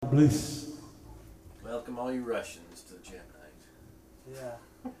blues. Welcome all you Russians to the jam night. Yeah.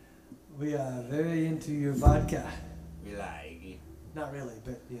 We are very into your vodka. We like it. Not really,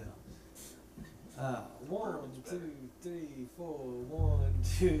 but you know. 1, 2, 3, 4, 1,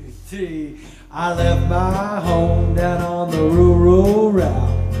 2, 3. I left my home down on the rural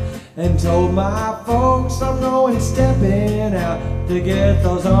route and told my folks I'm going stepping out to get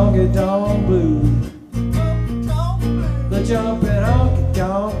those honky-tonk blues. The jumping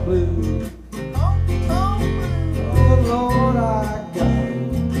honky-tonk blues. Oh Lord, I got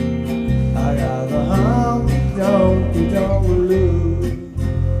the honky-tonk blues.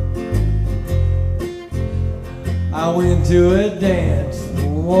 I went to a dance,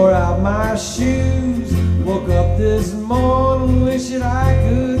 wore out my shoes, woke up this morning wishing I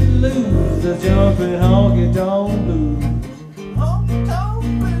could lose the jumping honky-tonk blues.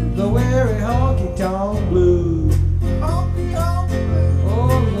 The weary honky-tonk blues.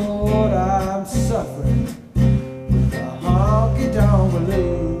 Oh Lord, I'm suffering with the honky-tonk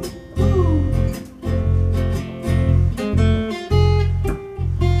blues.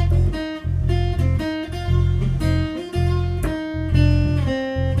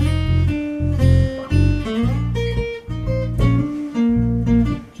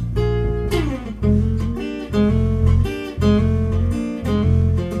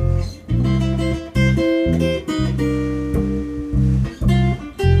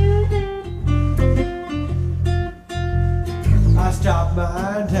 Stopped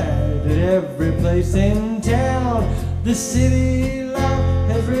my tag at every place in town. The city life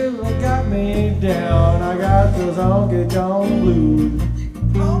has really got me down. I got those honky-tonk blues.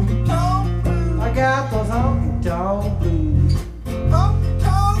 I got those honky-tonk blues.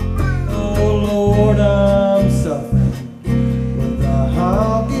 Oh Lord, I'm suffering with the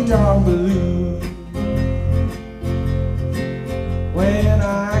honky-tonk blues. When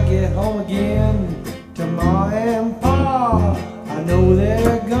I get home again to Ma and Pa, I know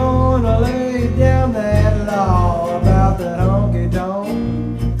they're gonna lay down that law about that honky-tonk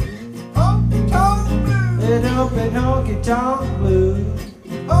blues. They're dumping honky-tonk blues.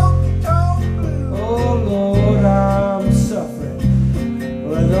 Oh Lord, I'm suffering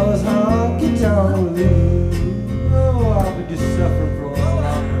with those honky-tonk blues. Oh, I'll be just suffering for a while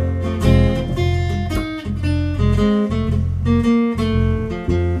longer.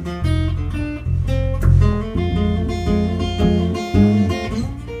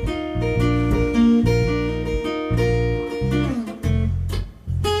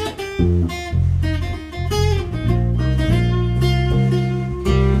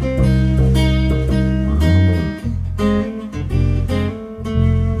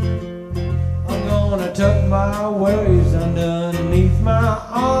 Tuck my worries underneath my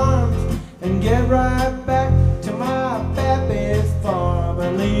arms and get right back to my pappy's farm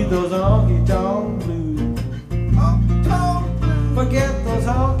and leave those honky-tonk blues. Forget those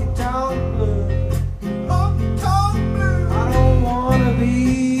honky-tonk blues. I don't wanna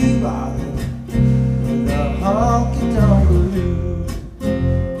be bothered with the honky-tonk blues.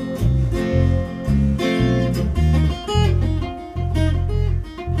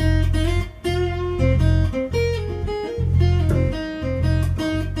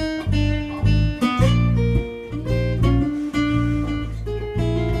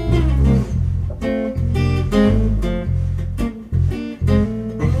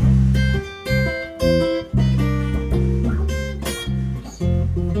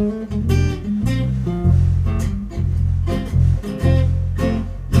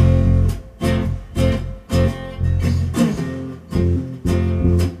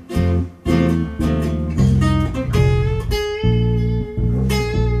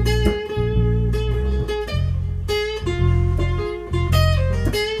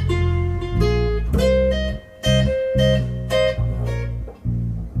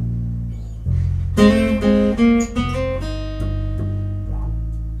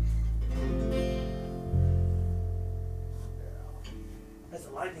 That's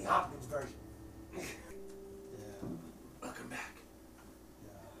the Lightning Hopkins version. Yeah. Welcome back.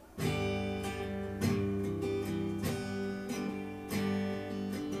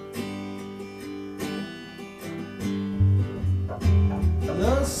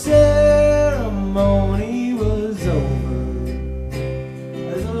 The ceremony was over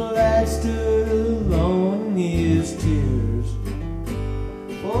as the lad stood alone in his tears,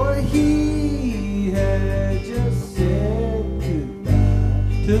 for he had just said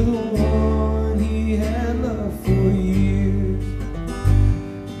goodbye to the one he had loved for years.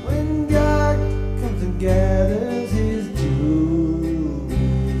 When God comes and gathers his jewels,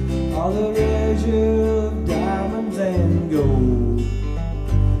 all the treasure of diamonds and gold,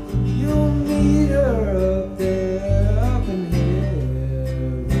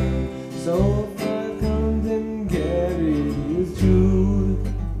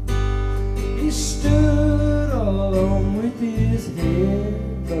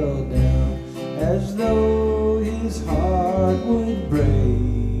 fell down as though his heart would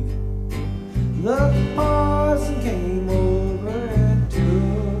break. The parson came over and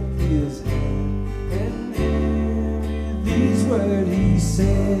took his hand, and with these words he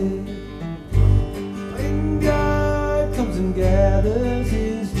said, when God comes and gathers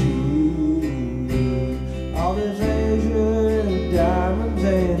his jewels, all the treasure, diamonds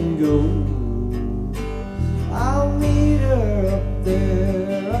and gold, I'll meet her up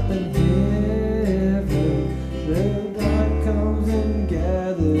there, up in heaven, where God comes and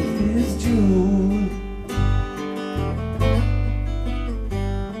gathers his jewels.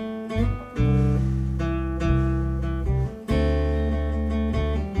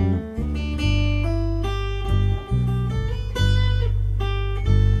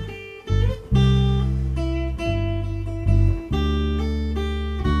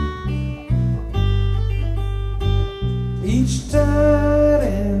 Each tide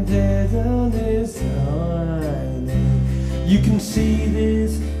and there's on this line, you can see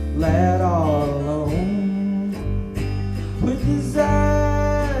this lad all alone, with his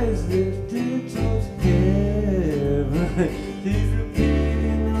eyes lifted towards heaven. He's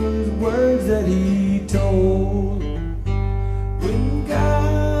repeating those words that he told. When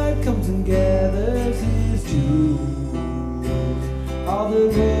God comes and gathers his jewels, all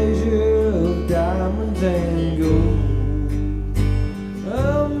the treasure of diamonds and gold,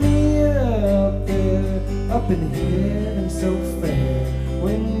 up in heaven so fair,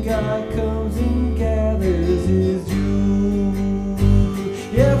 when God comes and gathers his jewels.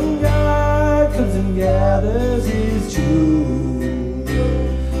 Yeah, when God comes and gathers his jewels,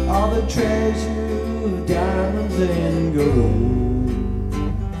 all the treasure of diamonds and gold.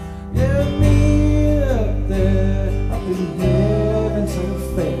 Yeah, me up there, up in heaven so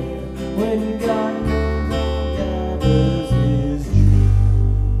fair, when God comes and gathers his jewels.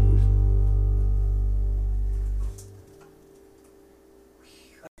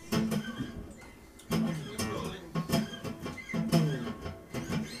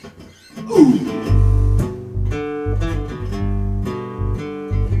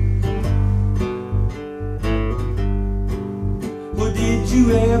 Well, did you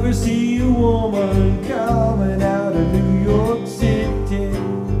ever see a woman coming out of New York City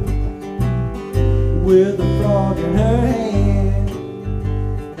with a frog in her hand?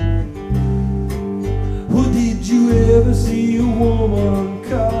 Well, did you ever see a woman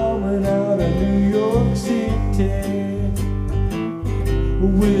coming out of New York City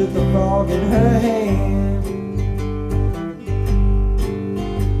with a frog in her hand?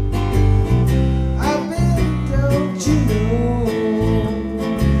 I've been, don't you know?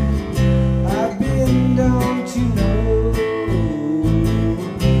 I've been, don't you know?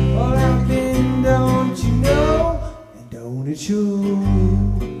 Well, I've been, don't you know? And don't it show?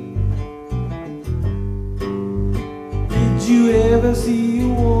 Did you ever see a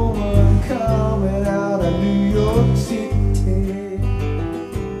woman coming out of New York City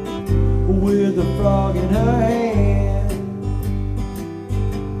with a frog in her hand?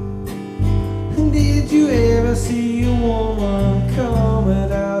 Did you ever see a woman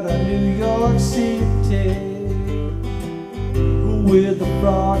coming out of New York City with a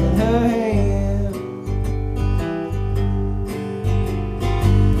frog in her hand?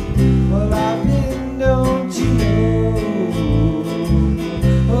 Well, I've been, don't you know?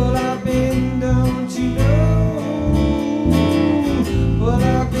 Well, I've been, don't you know? Well,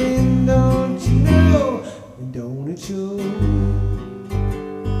 I've been, don't you know? And don't it show?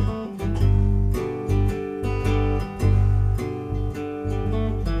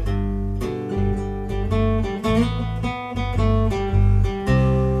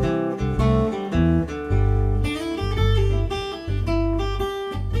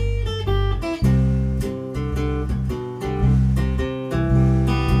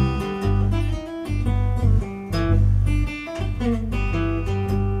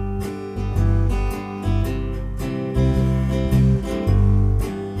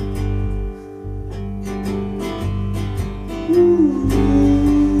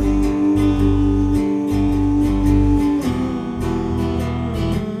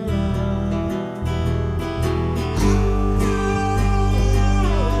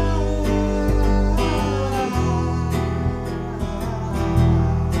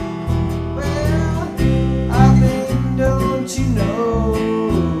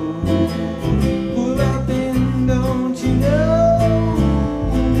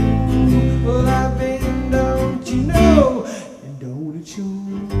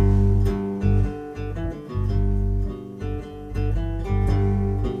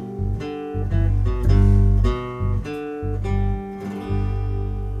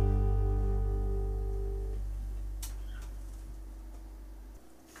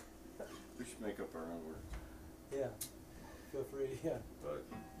 Yeah. but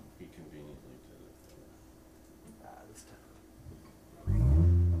he conveniently did it. This time.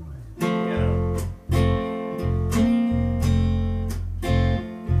 You know,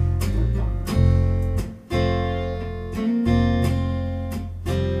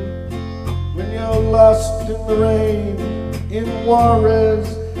 When you're lost in the rain in Juarez,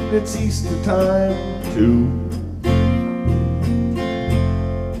 it's Easter time too.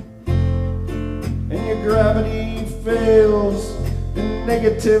 And your gravity fails and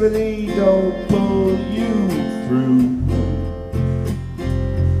negativity don't pull you through.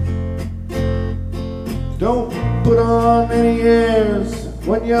 Don't put on any airs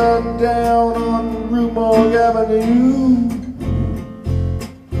when you're down on Rue Morgue Avenue.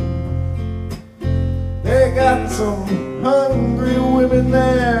 They got some hungry women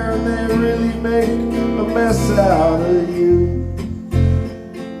there, and they really make a mess out of you.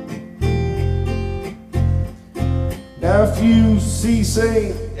 Now if you see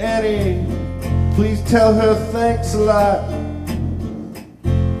St. Annie, please tell her thanks a lot.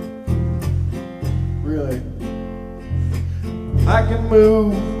 Really. I can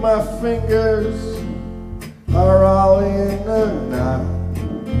move my fingers, are all in a knot.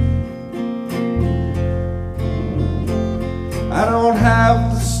 I don't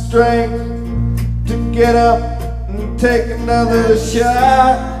have the strength to get up and take another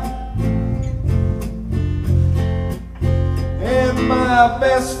shot. And my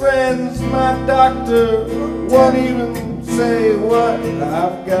best friend's my doctor, won't even say what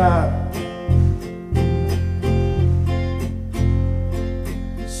I've got.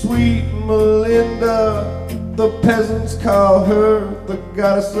 Sweet Melinda, the peasants call her the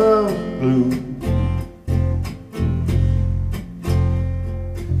goddess of blue.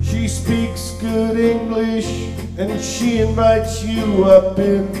 She speaks good English and she invites you up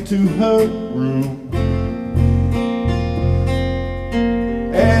into her room.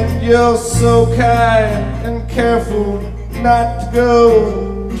 And you're so kind and careful not to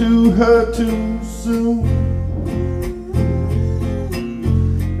go to her too soon.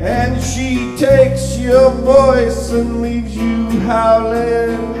 And she takes your voice and leaves you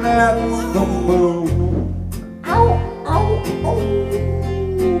howling at the moon. Ow, ow, ow.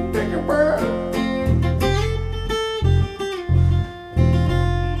 Take a bird.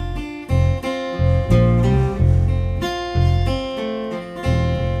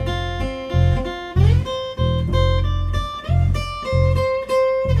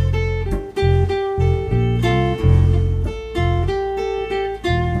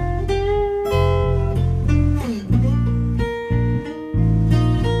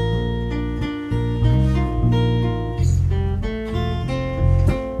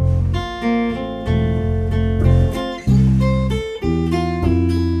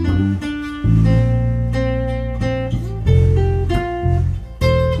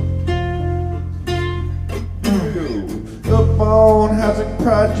 Up on Housing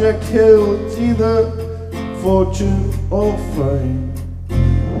Project Hill, it's either fortune or fame.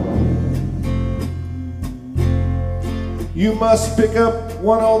 You must pick up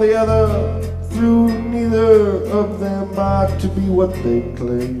one or the other, through neither of them are to be what they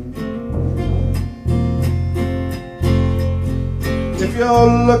claim. If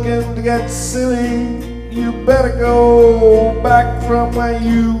you're looking to get silly, you better go back from where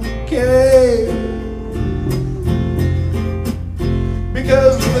you came.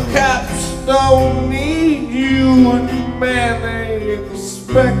 Because the cops don't need you, and man, they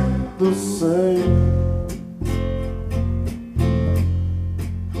expect the same.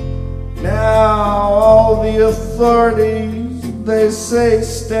 Now all the authorities, they say,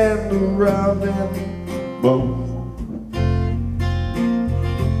 stand around and boom.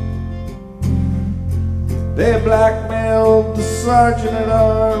 They blackmailed the sergeant at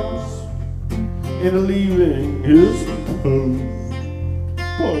arms into leaving his post.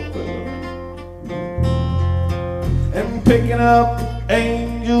 And picking up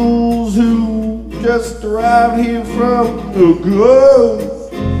angels who just arrived here from the grove,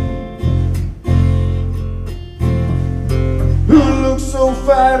 who looked so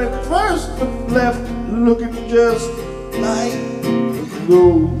fine at first but left looking just like a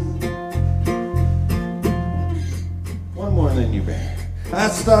ghost. One more than you bear. I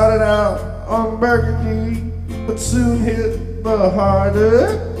started out on Burgundy, but soon hit the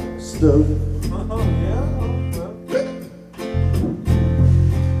harder stuff.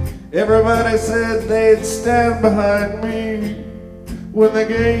 Everybody said they'd stand behind me when the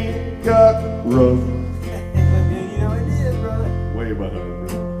game got rough. You know it did, brother. Way behind,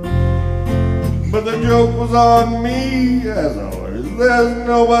 bro. But the joke was on me, as always. There's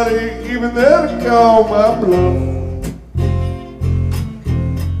nobody even there to call my bluff.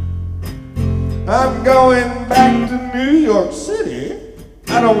 I'm going back to New York City.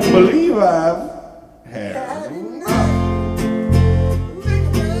 I don't believe I've had enough.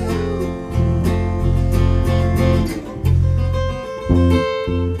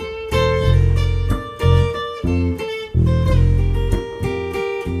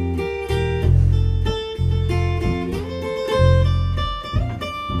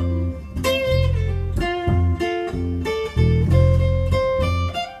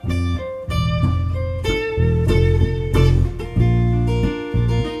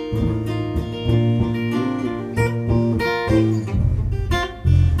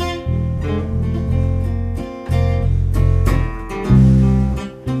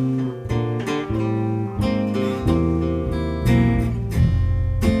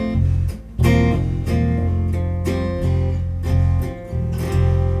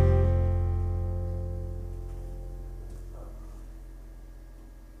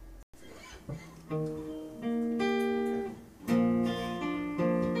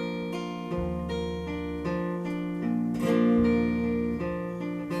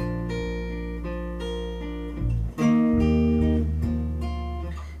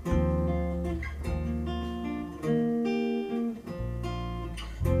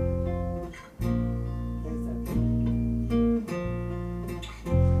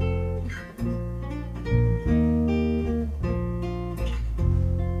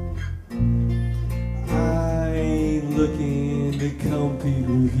 Looking to compete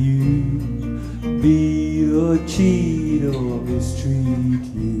with you, beat or cheat or mistreat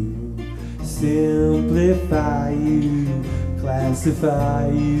you, simplify you, classify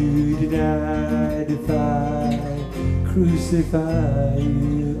you, deny, defy, crucify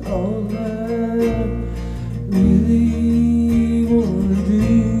you. All I really wanna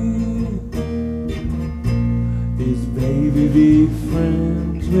do is, baby, be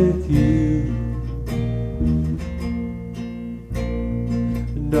friends with you.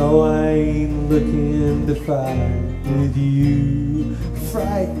 No, I ain't looking to fight with you,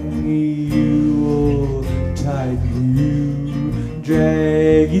 frighten you or tighten you,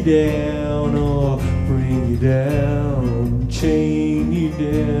 drag you down or bring you down, chain you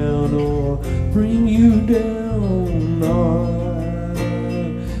down or bring you down. No,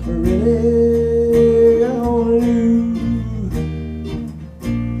 I really wanna do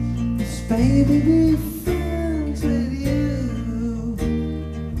is, baby, be friends with you.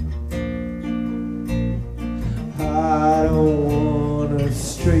 I don't wanna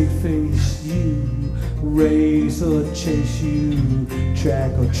straight face you, race or chase you,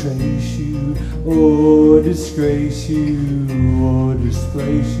 track or trace you, or disgrace you, or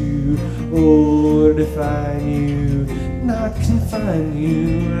displace you, or define you, not confine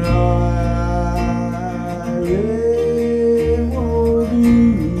you. No, I really wanna do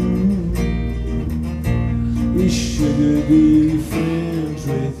is, sugar, be friends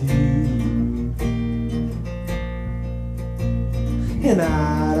with you. And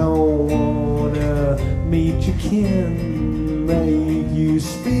I don't wanna meet your kin, make you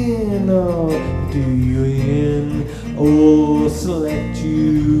spin or do you in, or select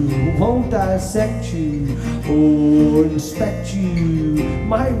you, won't dissect you or inspect you,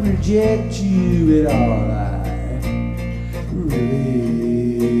 might reject you. At all I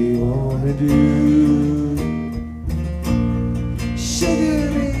really wanna do, sugar,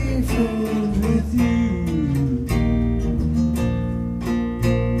 be friends with you.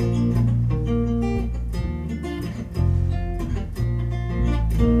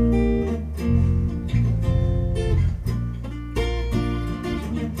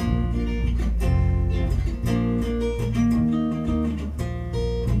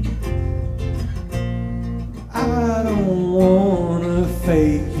 I don't wanna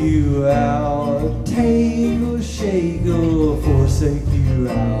fake you out, take or shake or forsake you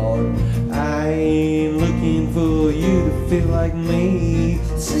out. I ain't looking for you to feel like me,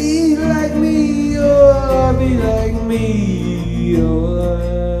 see like me, or be like me. All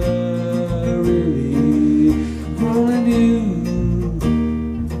I really wanna do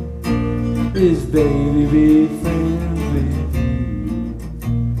is, baby, be friends with you.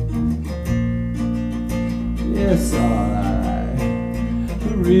 Yes, all I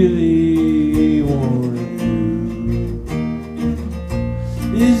really wanna do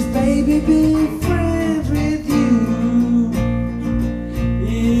is, baby, be friends with you.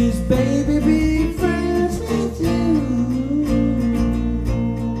 Is, baby, be friends with you.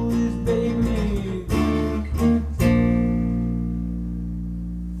 Is, baby.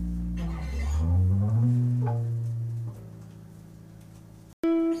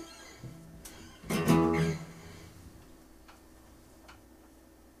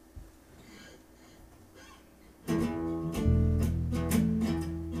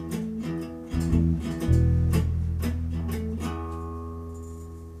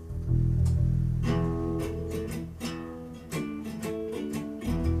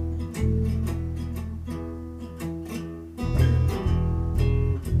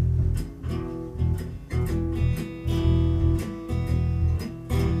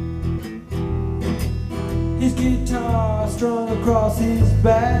 guitar strung across his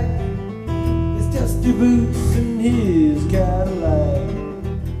back, his dusty boots and his Cadillac,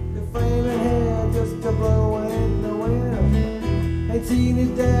 the flaming hair just a blowing in the wind. Ain't seen his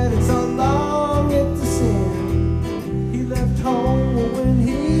dad in so long it's a sin. He left home when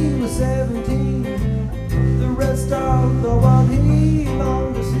he was 17. The rest of the world he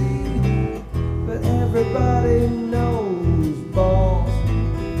longed to see, but everybody knows balls.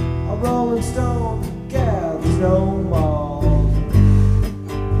 A rolling stone gathers no malls.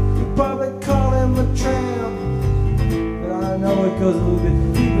 You probably call him a tramp, but I know it goes a little bit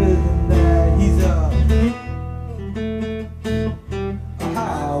deeper than that. He's a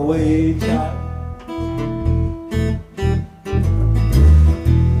highway child.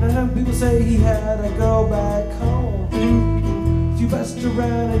 People say he had a girl back home. She messed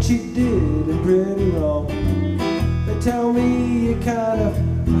around and she did it pretty wrong. They tell me it kind of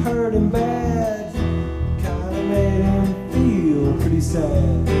hurt him bad, kind of made him feel pretty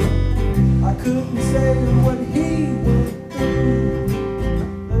sad. I couldn't say what he went through,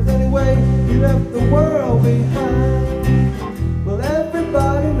 but anyway, he left the world behind. Well,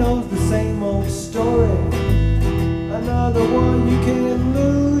 everybody knows the same old story. Another one you can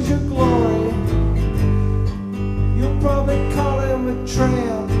lose your glory. You'll probably call him a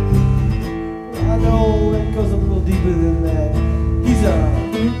tramp. I know it goes a little deeper than that. He's a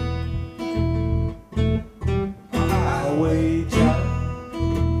highway child.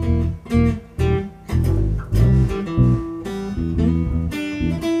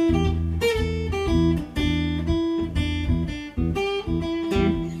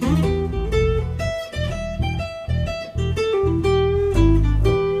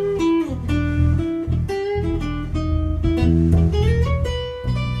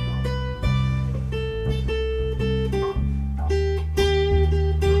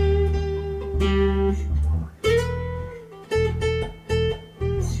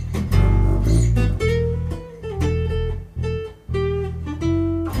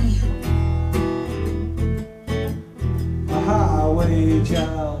 Highway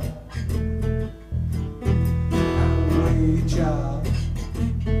child, highway child,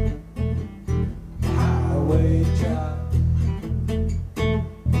 highway child.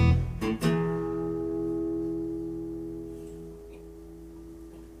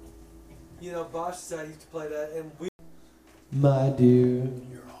 You know, Bosch said he used to play that, and we. My dear.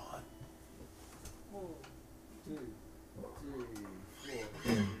 You're on. 1, 2, 3,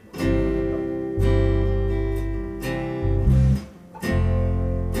 4.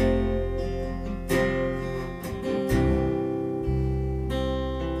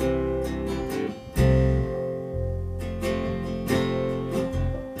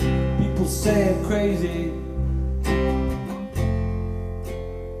 People say I'm crazy,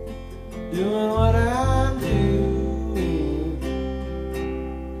 doing what I'm doing.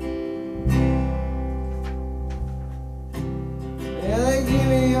 Yeah, they give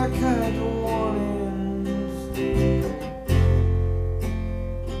me all kinds of warnings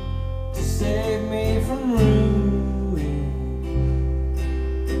to save me from ruin.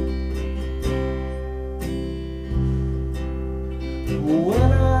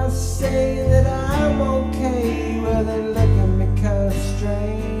 When I say that I'm okay, well, they look at me kind of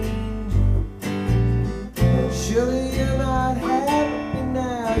strange. Surely you're not happy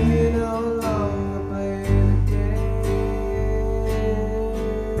now, you no longer play the game.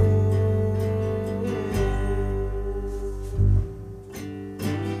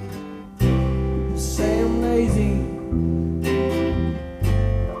 Say I'm lazy,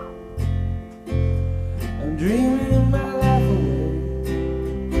 I'm dreaming my life away.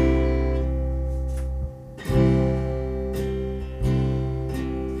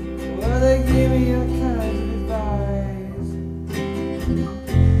 Well, they give me all kinds of advice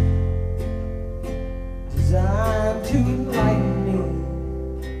designed to enlighten me.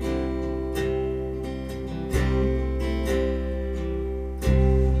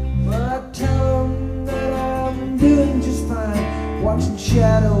 Well, I tell them that I'm doing just fine, watching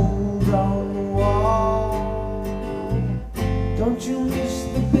shadows on the wall. Don't you miss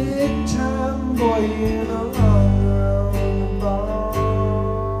the big time, boy, you no longer on the ball.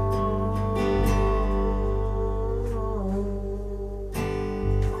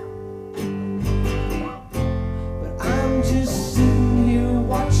 But I'm just sitting here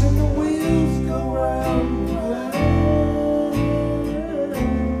watching the wheels go round and round.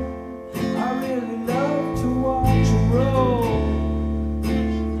 I really love to watch them roll.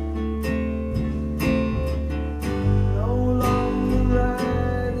 No longer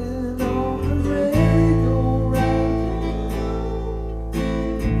riding on the merry-go-round.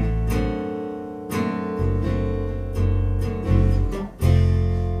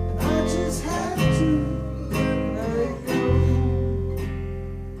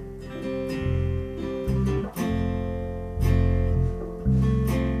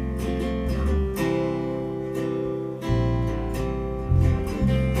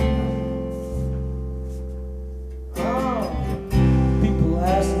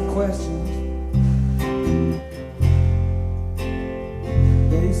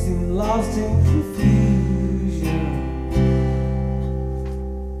 lost in confusion.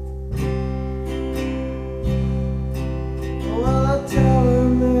 Well, I tell her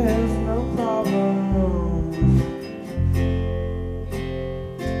there's no problem.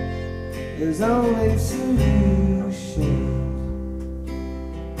 There's only solution.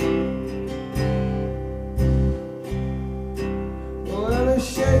 Well, I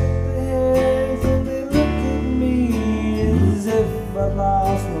shake their heads and they look at me as if I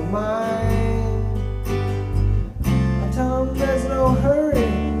lost my mind. I tell them there's no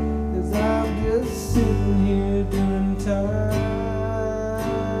hurry, 'cause I'm just sitting here doing time.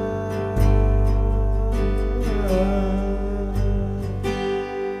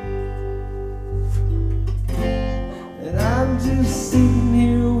 And I'm just sitting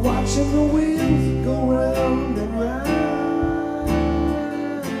here watching the wheels go round and round.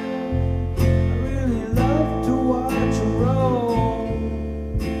 I really love to watch them roll.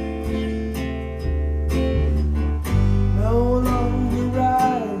 No longer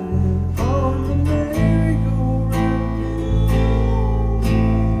riding on the merry-go-round.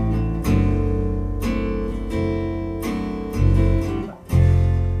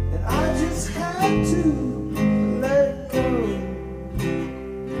 And I just had to let it go.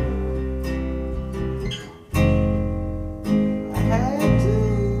 I had to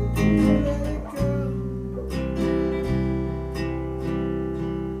let it go.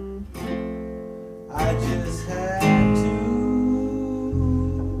 I just had to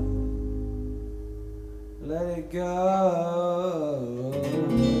let it go.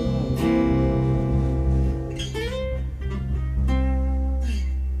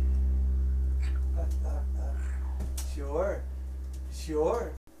 Sure, sure.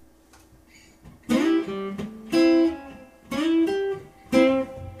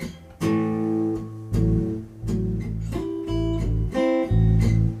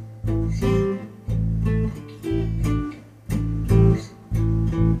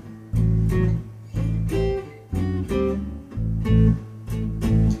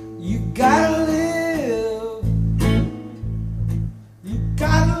 You gotta live, you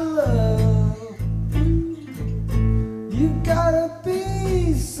gotta love, you gotta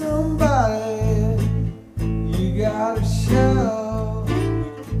be somebody, you gotta show.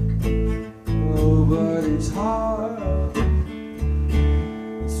 Oh, but it's hard,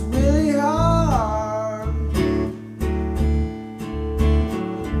 it's really hard.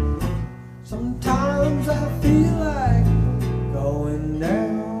 Sometimes I feel like going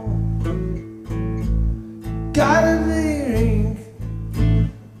down. Gotta drink,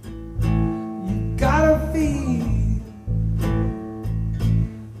 you gotta feed,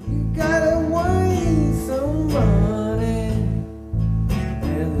 you gotta waste some money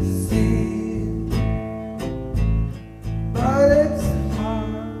and the seed. But it's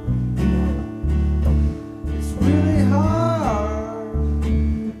hard, it's really hard.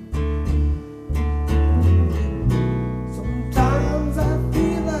 Sometimes I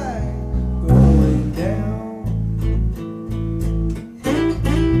feel like going down.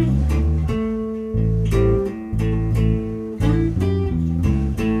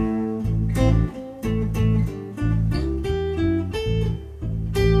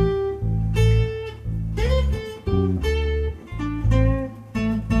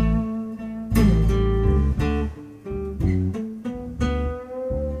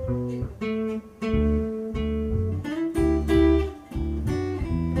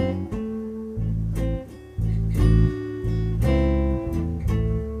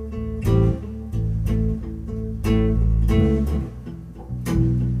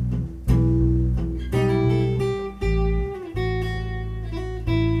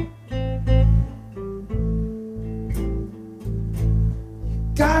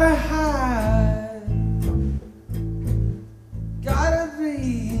 Gotta hide, gotta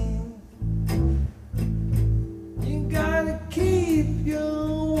dream, you gotta keep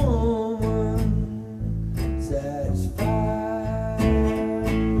your woman satisfied.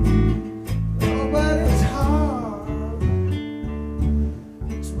 Oh, but it's hard,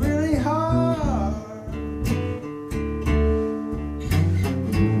 it's really hard.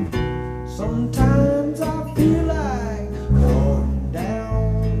 Sometimes I feel like going down.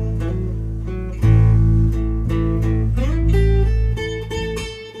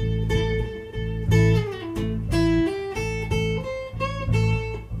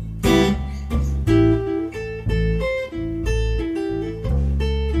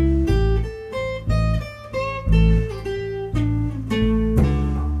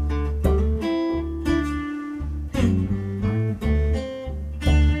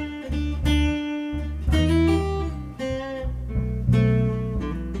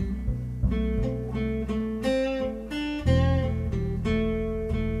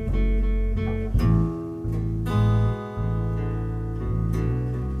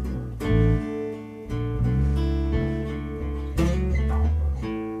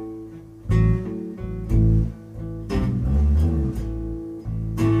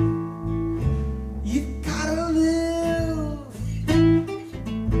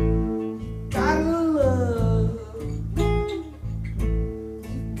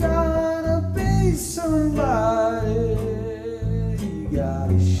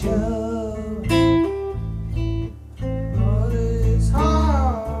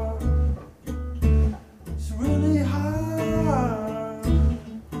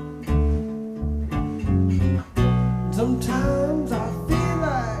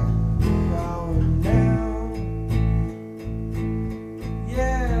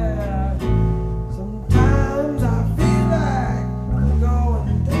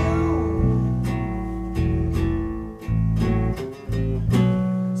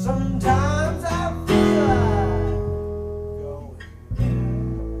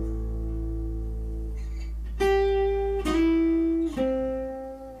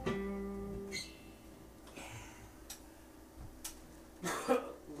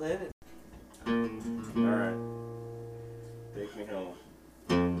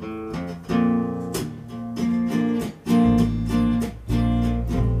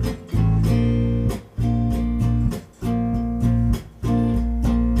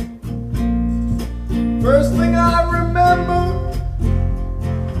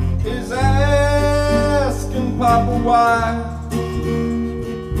 Papa why.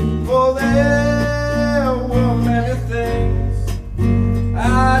 For there were many things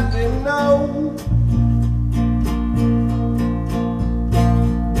I didn't know.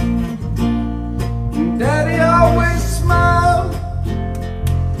 And Daddy always smiled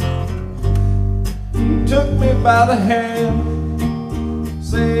and took me by the hand,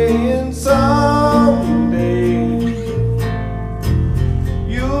 saying someday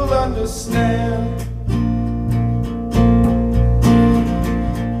you'll understand.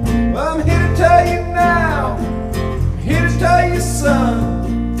 I'm here to tell you now, I'm here to tell you, son,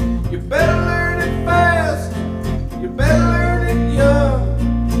 you better learn it fast, you better learn it young,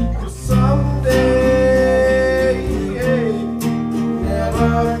 'cause someday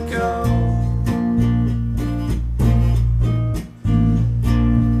never comes.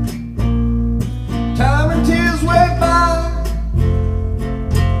 Time and tears went by,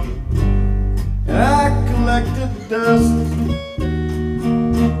 and I collected dust.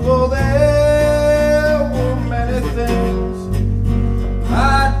 For there were many things I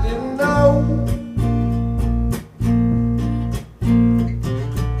didn't know.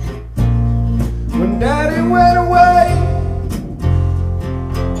 When Daddy went away,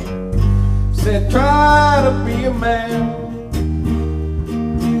 said try to be a man,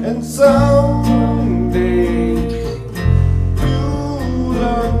 and someday you'll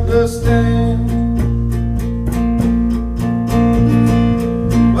understand.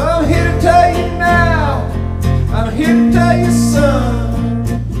 I'm here to tell you, son,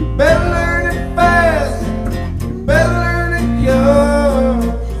 you better learn it fast, you better learn it young.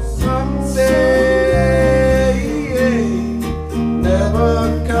 Someday never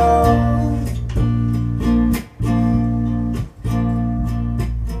comes.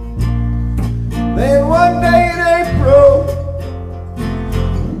 Then one day in April,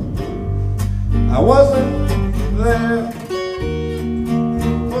 I wasn't there.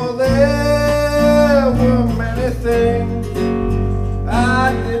 For there were many things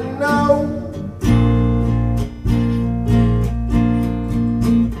I didn't know.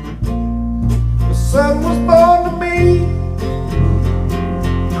 The son was born to me.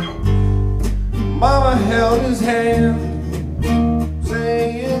 Mama held his hand,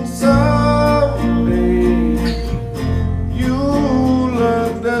 saying someday you'll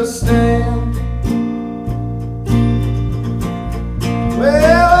understand.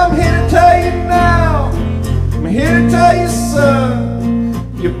 Well, I'm here to tell you now, I'm here to tell you, son,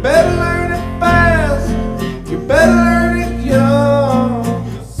 you better learn it fast, you better learn it young.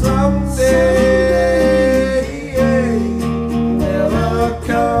 Someday never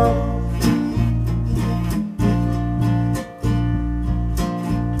comes.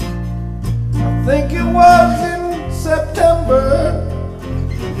 I think it was in September,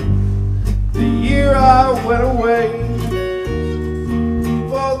 the year I went away.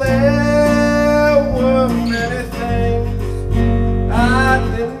 For there were many things I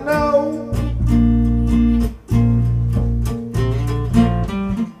didn't know.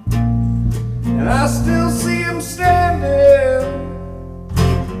 And I still see him standing,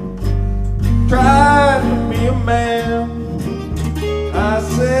 trying to be a man. I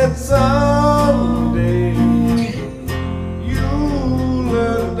said someday you'll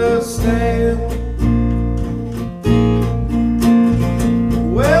understand.